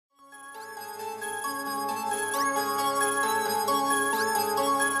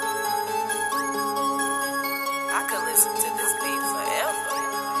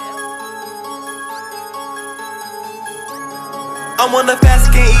I'm on the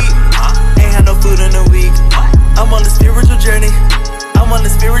fast, can't eat. Ain't had no food in a week. I'm on the spiritual journey. I'm on the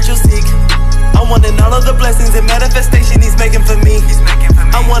spiritual seek. I'm wanting all of the blessings and manifestation He's making for me.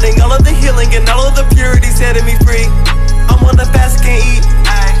 I'm wanting all of the healing and all of the purity setting me free. I'm on the fast, can't eat.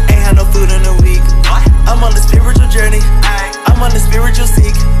 Ain't had no food in a week. I'm on the spiritual journey. I'm on the spiritual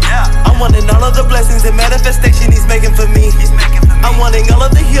seek. I'm wanting all of the blessings and manifestation He's making for me. I'm wanting all of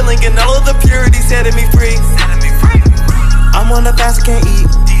the healing and all of the purity setting me free. I'm on the fast, can't eat.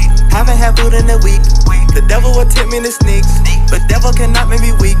 Haven't had food in a week. The devil will tempt me to sneak, but devil cannot make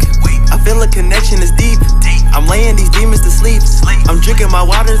me weak. I feel a connection is deep. I'm laying these demons to sleep. I'm drinking my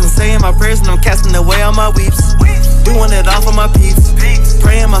waters and saying my prayers, and I'm casting away all my weeps. Doing it all for my peeps.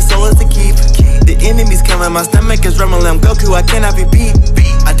 Praying my soul is to keep. The enemy's coming, my stomach is rumbling. I'm Goku, I cannot be beat.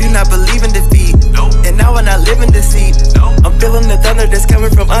 I do not believe in defeat, and now when I live in deceit, I'm feeling the thunder that's coming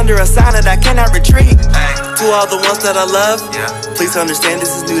from under a sign that I cannot retreat. To all the ones that I love, please understand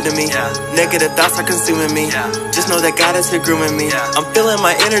this is new to me. Negative thoughts are consuming me. Just know that God is here grooming me. I'm feeling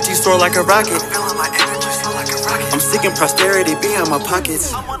my energy soar like a rocket. I'm seeking prosperity behind my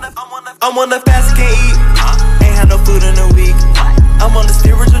pockets. I'm on the fast, can't eat. Ain't had no food in a week. I'm on the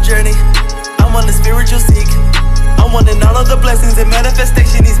spiritual journey. I'm on the spiritual seek. I'm wanting all of the blessings and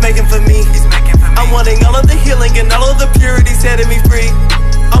manifestation He's making for me. I'm wanting all of the healing and all of the purity setting me free.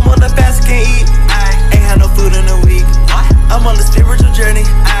 I'm on the fast, can't eat. Ain't had no food in a week. I'm on the spiritual journey.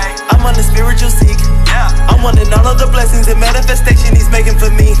 I'm on the spiritual seek. I'm wanting all of the blessings and manifestation He's making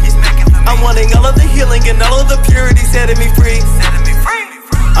for me. I'm wanting all of the healing and all of the purity setting me free.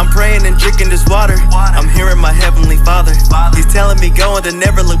 I'm praying and drinking this water. I'm hearing my heavenly Father. He's telling me go and to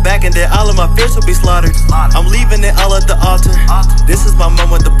never look back, and that all of my fears will be slaughtered. I'm leaving it all at the altar. This is my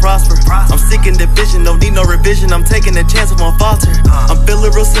moment to prosper. I'm seeking division, don't need no revision. I'm taking a chance, I won't falter. I'm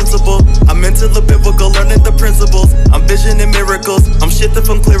feeling real sensible. I'm into the biblical, learning the principles. I'm visioning miracles. I'm shifting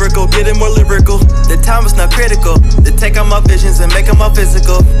from clerical, getting more lyrical. The time is not critical to take on my visions and make them all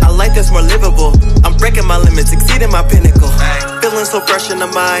physical. I like that's more livable. I'm breaking my limits, exceeding my pinnacle. Feeling so fresh in the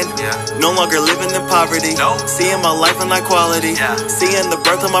mind. No longer living in poverty. Seeing my life in high quality. Seeing the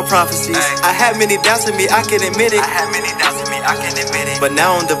birth of my prophecies. I had many doubts in me, I can admit it. But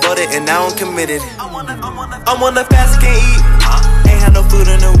now I'm devoted and now I'm committed. I'm on the fast, can't eat. Ain't had no food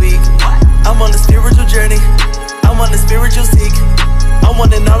in a week. I'm on the spiritual journey. I'm on the spiritual seek. I'm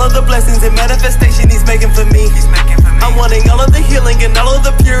wanting all of the blessings and manifestation He's making for me. I'm wanting all of the healing and all of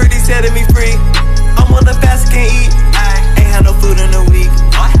the purity setting me free. I'm on the fast, can't eat. Ain't had no food in a week.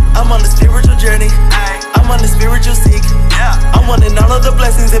 I'm on the spiritual journey. I'm on the spiritual seek. I'm wanting all of the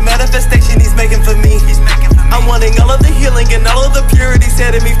blessings and manifestation He's making for me. I'm wanting all of the healing and all of the purity